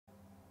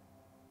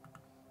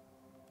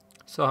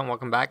So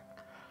welcome back.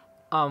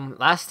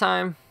 Last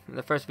time in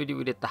the first video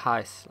we did the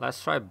heist.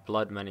 Let's try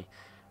blood money.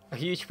 A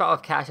huge pile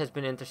of cash has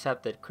been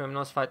intercepted.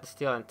 Criminals fight to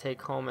steal and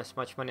take home as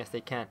much money as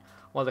they can,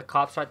 while the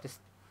cops try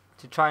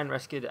to try and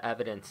rescue the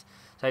evidence.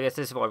 So I guess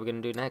this is what we're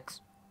gonna do next.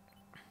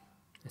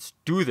 Let's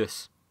do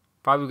this.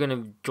 Probably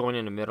gonna join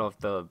in the middle of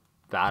the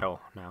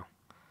battle now.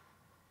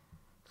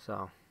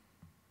 So.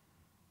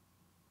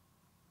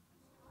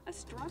 A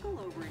struggle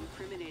over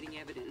incriminating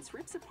evidence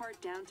rips apart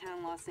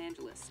downtown Los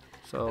Angeles.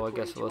 So I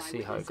guess we'll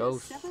see how it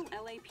goes. Several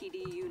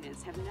LAPD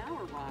units have now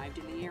arrived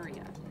in the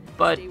area.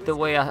 But the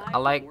way I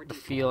like the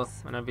feel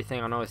and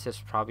everything, I know it's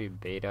just probably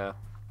beta.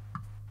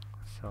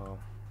 So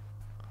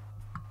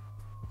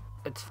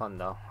it's fun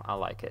though. I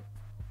like it.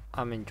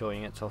 I'm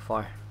enjoying it so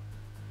far.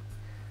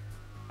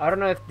 I don't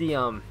know if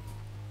the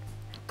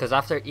because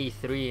after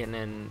E3 and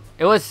then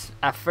it was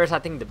at first I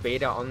think the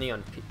beta only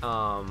on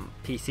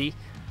PC.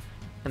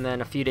 And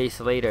then a few days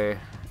later,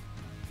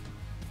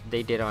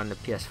 they did it on the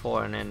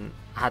PS4, and then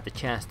I had the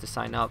chance to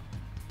sign up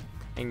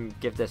and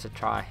give this a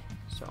try.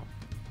 So,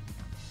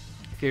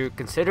 if you're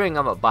considering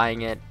about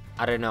buying it,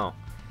 I don't know,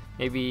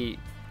 maybe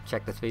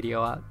check this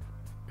video out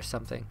or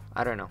something.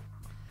 I don't know.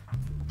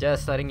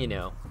 Just letting you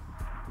know.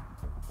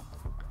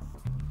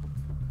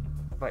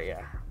 But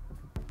yeah,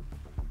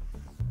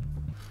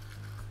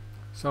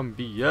 some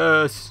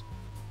BS.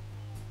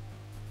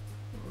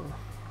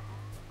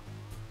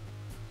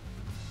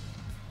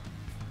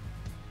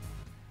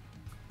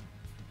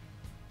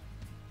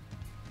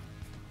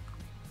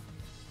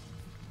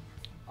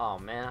 Oh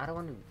man, I don't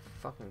want to be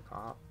fucking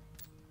cop.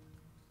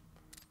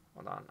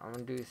 Hold on, I'm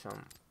gonna do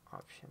some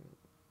option.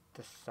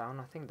 The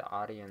sound, I think the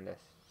audio in this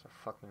is so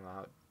fucking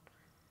loud.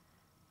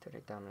 Turn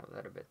it down a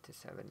little bit to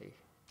 70.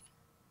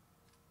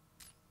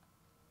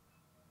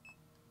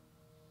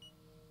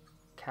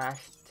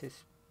 Cash to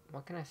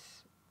what can I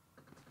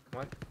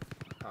what?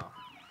 Oh. All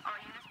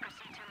units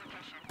proceed to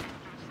location and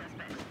engage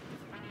suspects.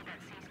 We need that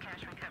seized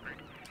cash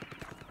recovered.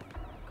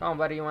 Come on,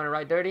 buddy, you want to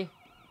ride dirty?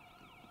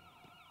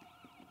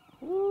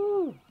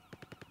 Woo!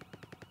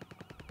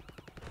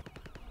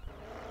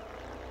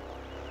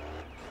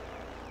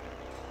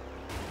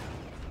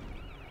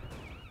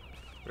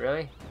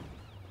 Really?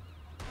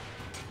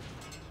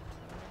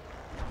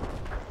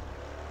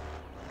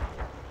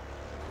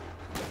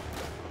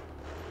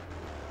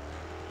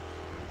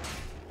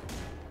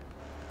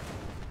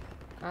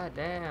 God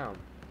damn.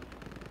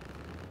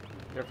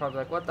 They're probably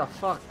like, what the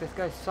fuck? This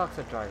guy sucks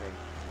at driving.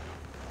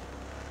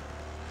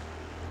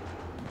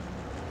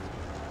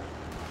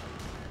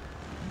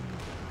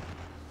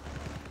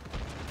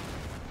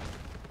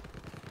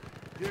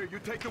 Here, you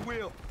take the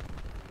wheel.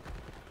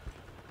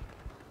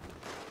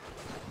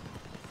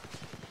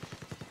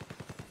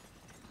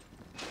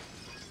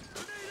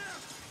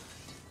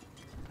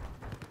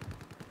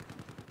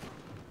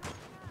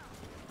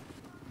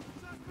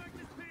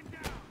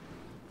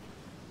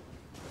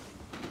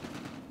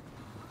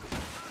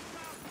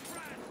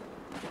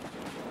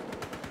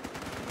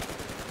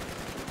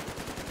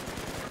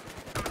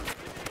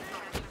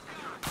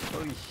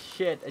 Holy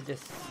shit, I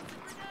just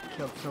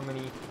killed so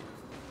many.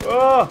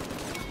 Oh!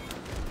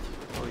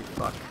 Holy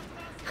fuck.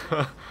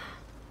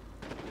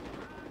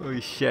 Holy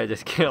shit, I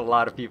just killed a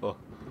lot of people.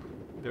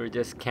 They were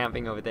just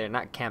camping over there.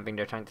 Not camping,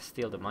 they're trying to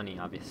steal the money,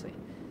 obviously.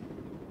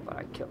 But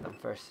I killed them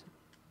first.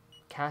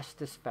 Cash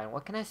to spend.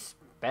 What can I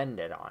spend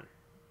it on,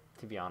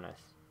 to be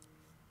honest?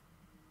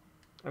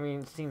 I mean,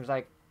 it seems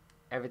like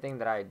everything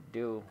that I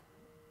do,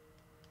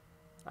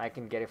 I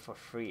can get it for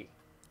free.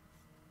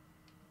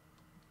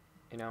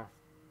 You know?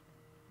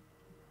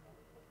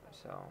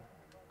 So,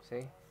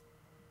 see?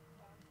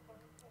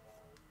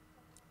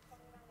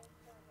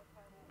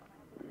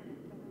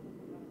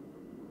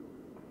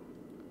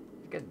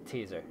 Let's get the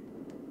teaser.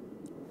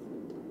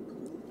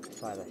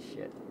 Try that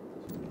shit.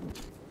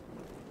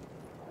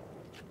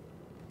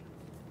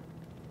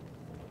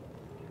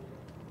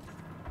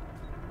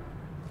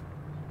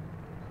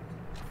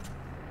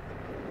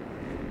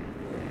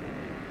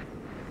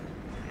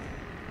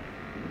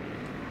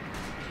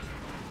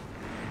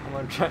 I'm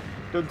gonna try.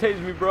 Don't tase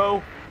me,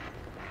 bro.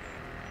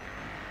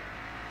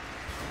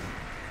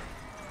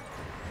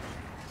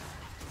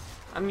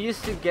 I'm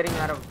used to getting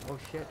out of. Oh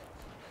shit.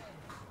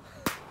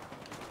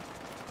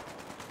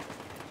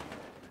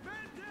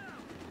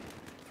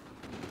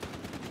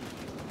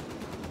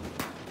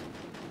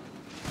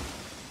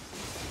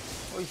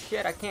 Oh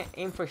shit, I can't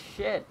aim for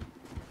shit.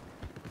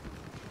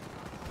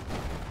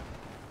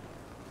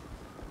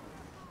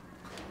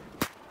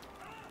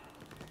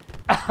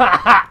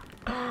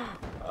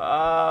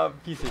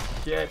 Piece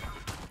of shit.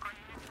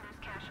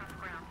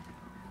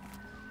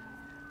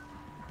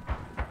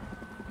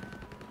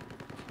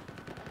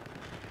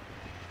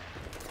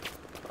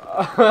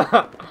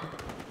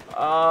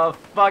 Oh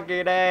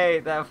fucking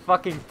A, that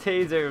fucking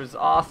taser was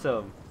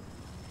awesome.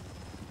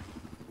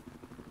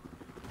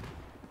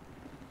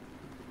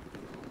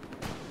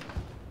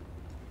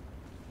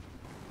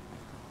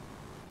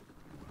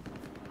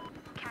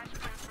 Cash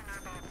placed in our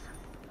vaults.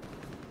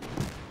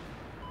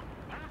 Hold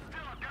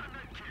still, I've got a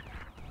med kit.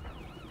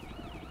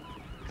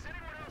 Is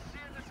anyone else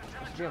seeing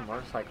be a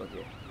motorcycle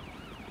here.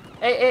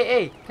 Hey, hey,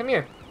 hey! Come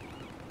here!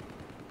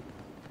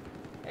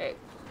 Hey,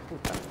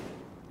 puta.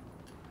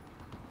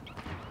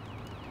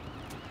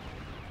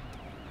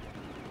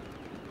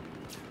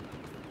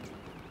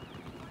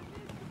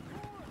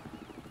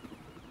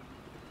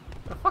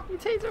 The fucking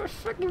taser was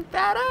freaking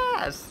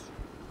badass!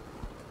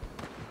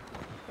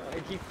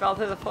 Like he fell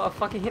to the floor,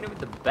 fucking hit him with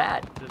the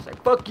bat. Just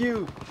like, fuck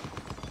you!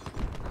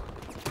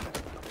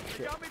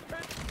 Shit.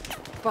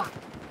 Fuck!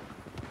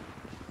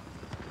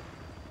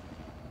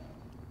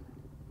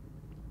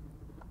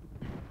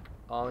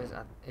 Oh,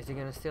 is he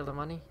gonna steal the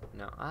money?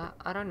 No,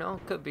 I don't know.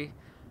 Could be.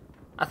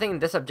 I think in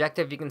this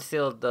objective you can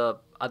steal the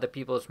other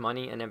people's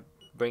money and then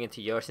bring it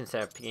to yours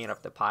instead of picking it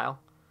up the pile.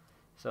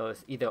 So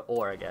it's either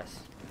or, I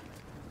guess.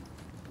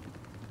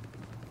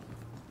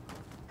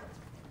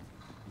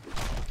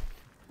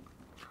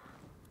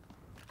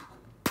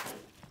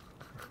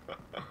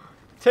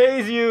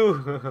 Tase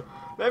you!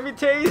 Let me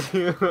tase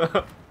you!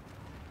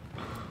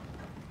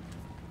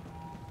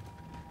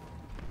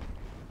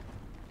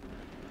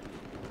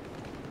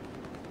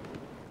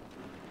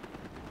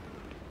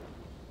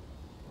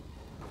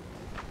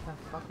 What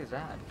the fuck is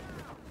that?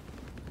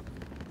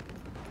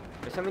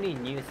 There's so many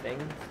new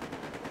things,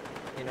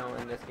 you know,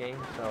 in this game,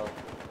 so...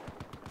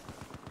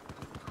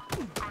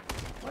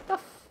 What the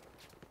f...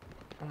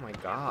 Oh my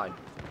god.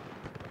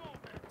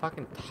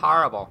 Fucking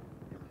horrible.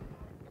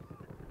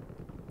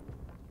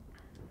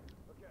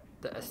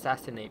 The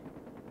assassinate.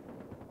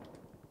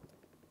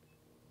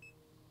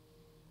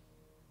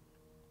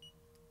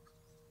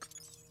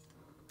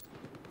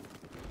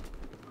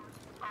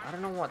 I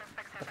don't know what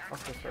the fuck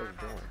this guy's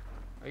doing.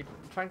 Are you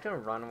trying to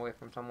run away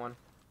from someone?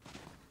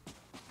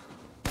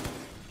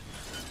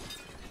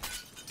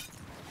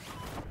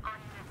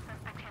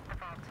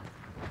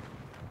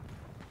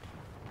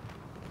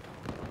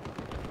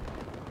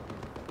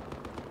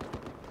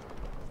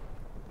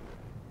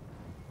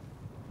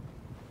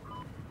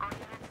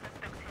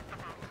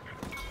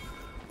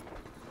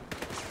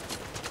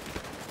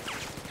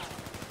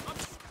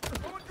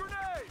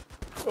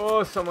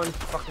 Oh, someone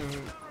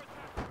fucking...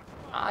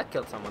 I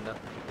killed someone though.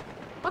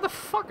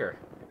 Motherfucker!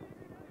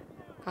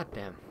 God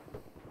damn.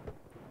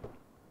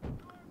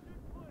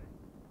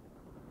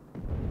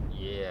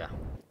 Yeah.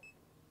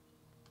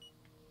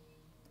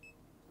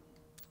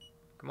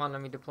 Come on,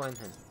 let me deploy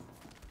him.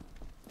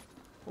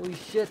 Holy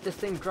shit, this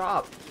thing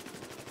dropped.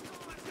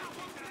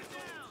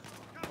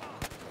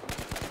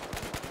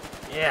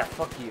 Yeah,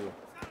 fuck you.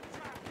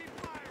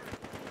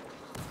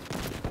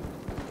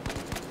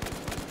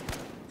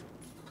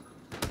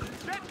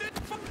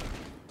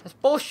 That's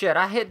bullshit.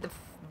 I hid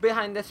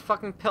behind this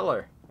fucking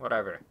pillar.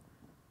 Whatever.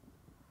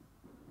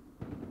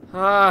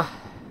 Yeah.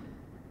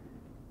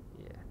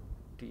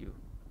 Do you?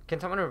 Can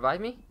someone revive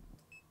me?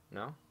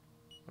 No?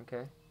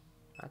 Okay.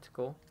 That's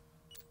cool.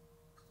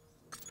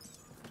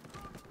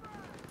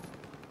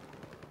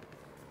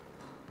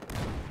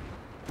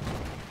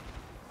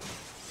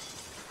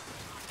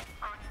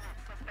 All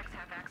units, suspects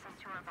have access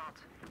to our vault.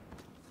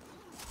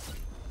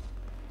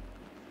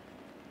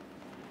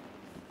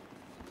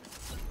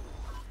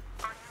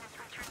 All units,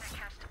 return the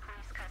cash to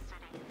police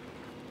custody.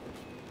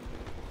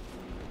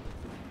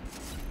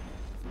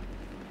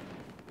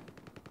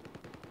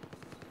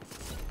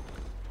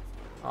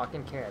 Oh, I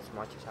can carry as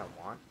much as I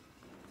want.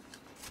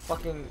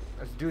 Fucking,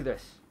 let's do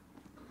this.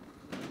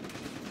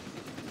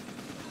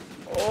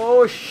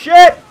 Oh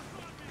shit!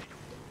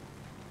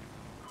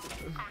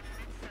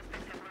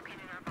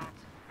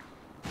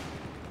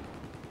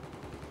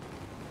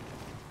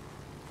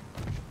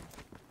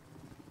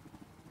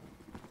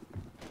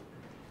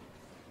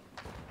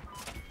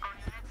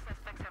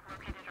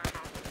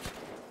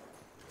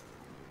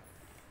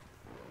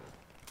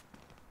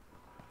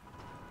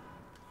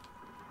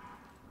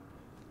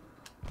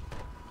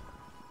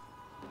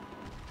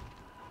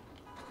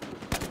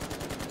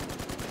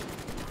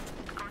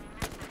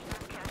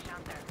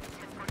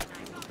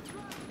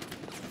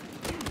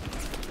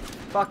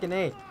 Fucking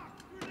A.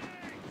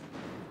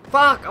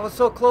 Fuck, I was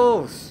so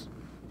close.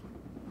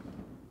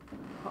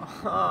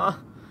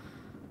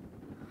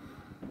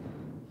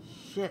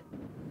 Shit.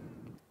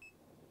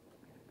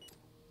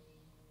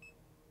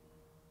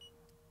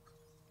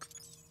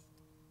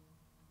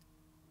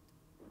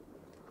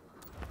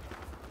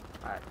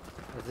 Alright,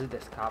 let's do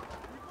this, cop.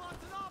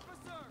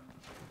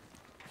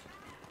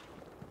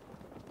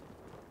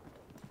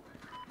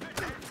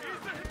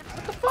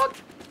 What the fuck?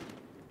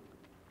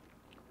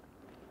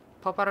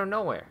 Pop out of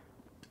nowhere.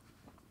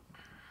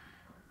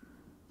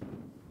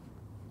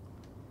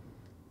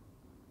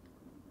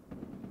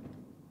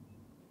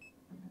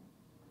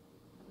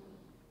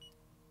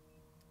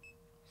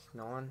 Is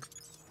no one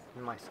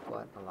in my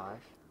squad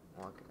alive?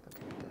 Oh, okay,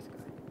 this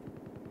guy.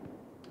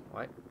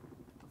 What?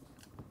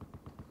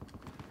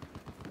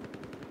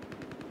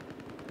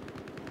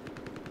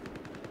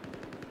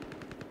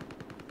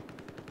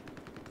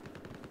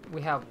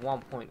 We have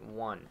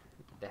 1.1.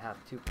 They have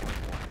 2.1.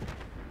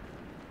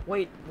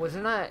 Wait,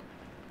 wasn't that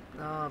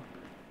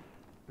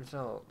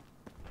so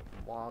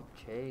wild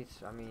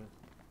chase? I mean,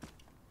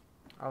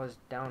 I was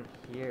down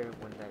here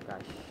when that guy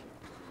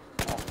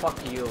oh, fuck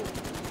you.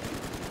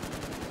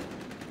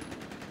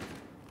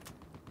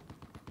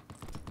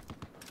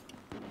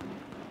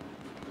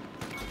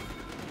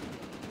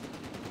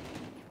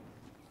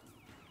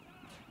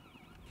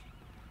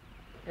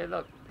 Hey,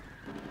 look.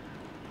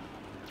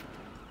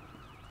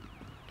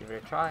 Give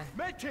it a try.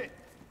 Make it.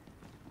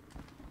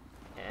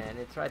 And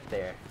it's right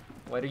there.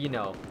 What do you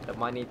know? The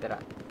money that I...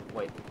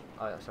 Wait.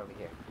 Oh, it's over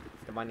here.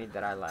 The money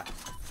that I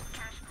left.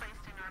 Cash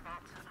placed in our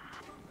vault.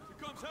 Here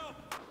comes help.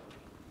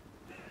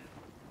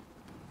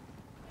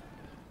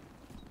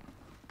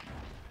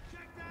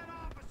 Check that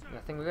officer. I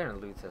think we're gonna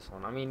lose this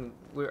one. I mean,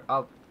 we're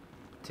up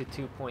to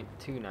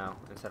 2.2 now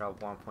instead of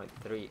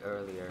 1.3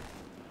 earlier.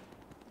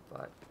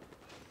 But...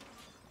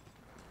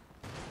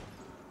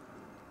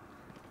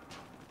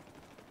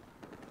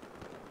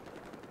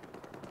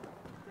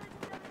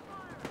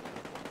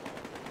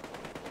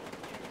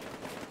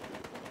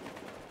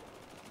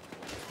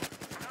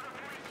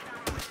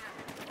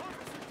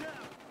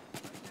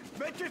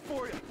 Make it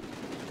for you.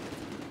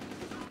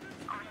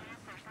 On this,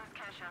 there's no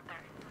cash out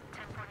there.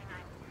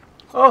 1049.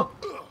 Oh!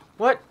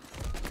 What?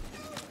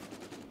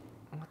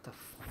 What the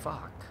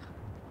fuck?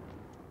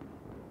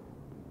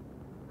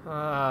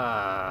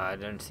 I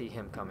didn't see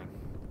him coming.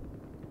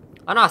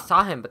 Oh no, I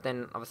saw him, but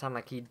then all of a sudden,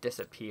 like, he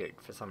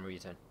disappeared for some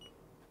reason.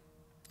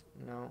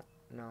 No,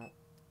 no.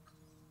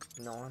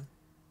 No one?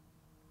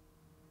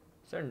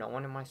 Is there no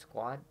one in my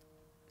squad?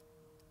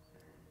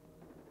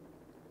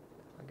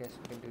 I guess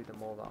we can do the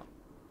mold up.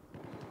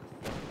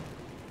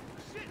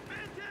 Shit,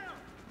 man down.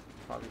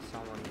 Probably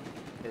someone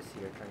this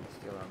here trying to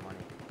steal our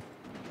money.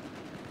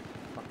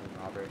 Fucking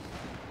robbers.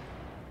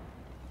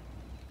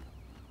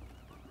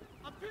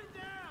 I'm pinned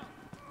down.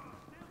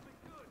 They'll be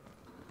good.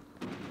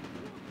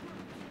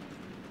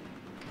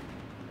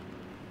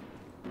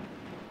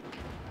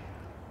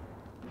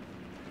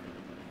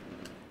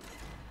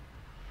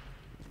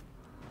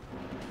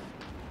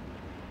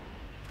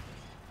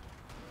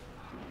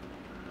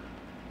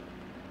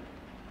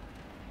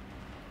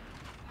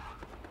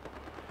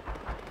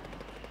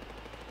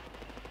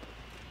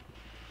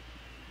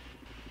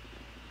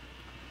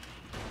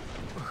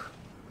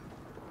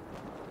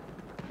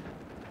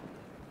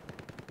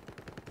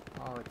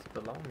 Oh, it's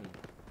below me.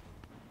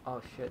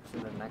 Oh shit, it's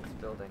in the next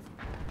building.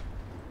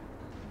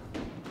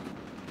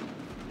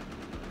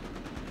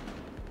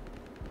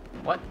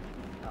 What?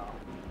 Oh.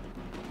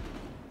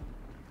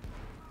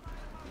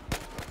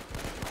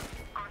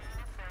 On this,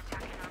 they're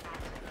attacking our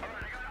vault.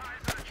 Alright, I got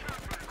eyes on a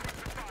chopper.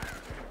 Quick to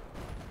fire.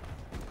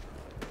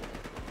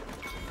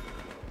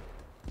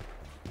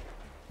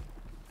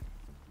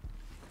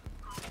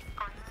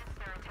 On this,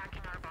 they're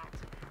attacking our vault.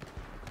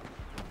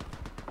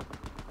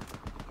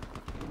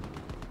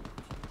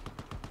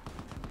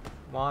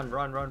 Come on,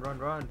 run, run, run,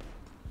 run.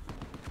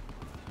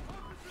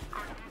 On this, we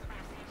have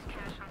seized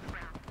cash on the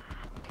ground.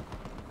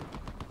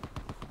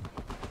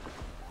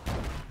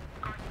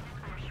 On this,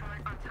 we are short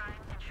on time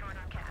and short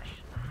on cash.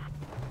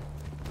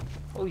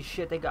 Holy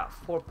shit, they got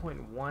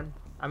 4.1.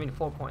 I mean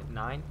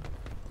 4.9.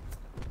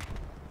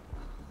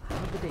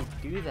 How did they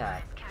do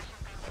that? Cash is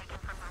being taken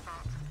from our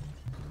vault.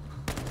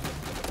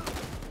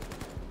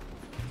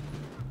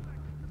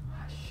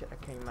 Ah, shit, I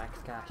can't max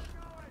cash.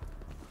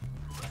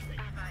 Be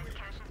advised,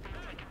 cash is being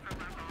taken from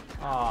our vault.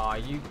 Aw,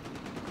 you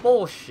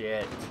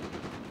bullshit.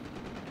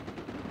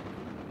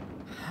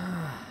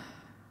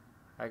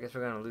 I guess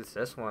we're gonna lose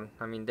this one.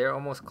 I mean, they're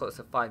almost close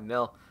to 5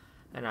 mil,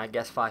 and I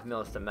guess 5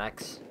 mil is the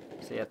max.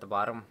 See at the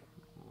bottom.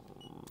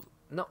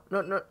 No,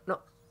 no, no, no.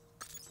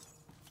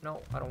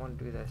 No, I don't want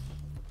to do this.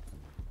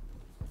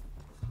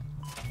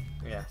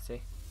 Yeah,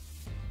 see?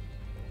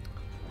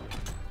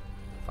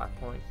 5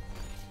 point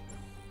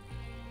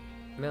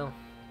mil.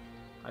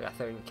 I got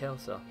 13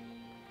 kills, so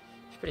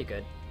it's pretty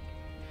good.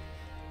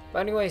 But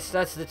anyways,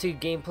 that's the 2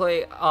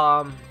 gameplay.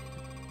 I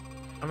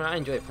mean, I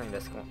enjoy playing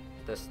this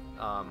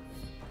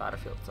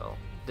Battlefield, so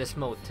this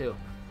mode too.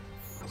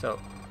 So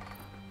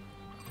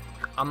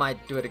I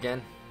might do it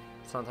again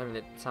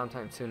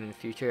sometime soon in the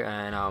future.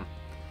 And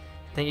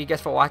thank you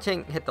guys for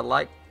watching. Hit the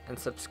like and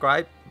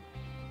subscribe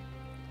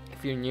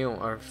if you're new,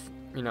 or if,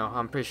 you know,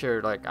 I'm pretty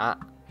sure like I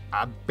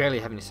barely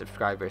have any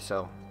subscribers.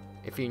 So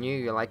if you're new,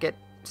 you like it,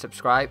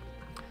 subscribe,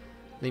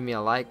 leave me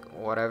a like,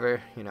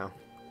 whatever, you know.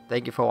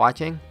 Thank you for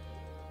watching,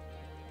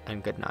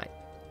 and good night.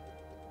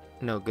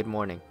 No, good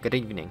morning, good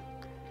evening.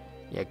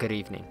 Yeah, good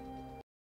evening.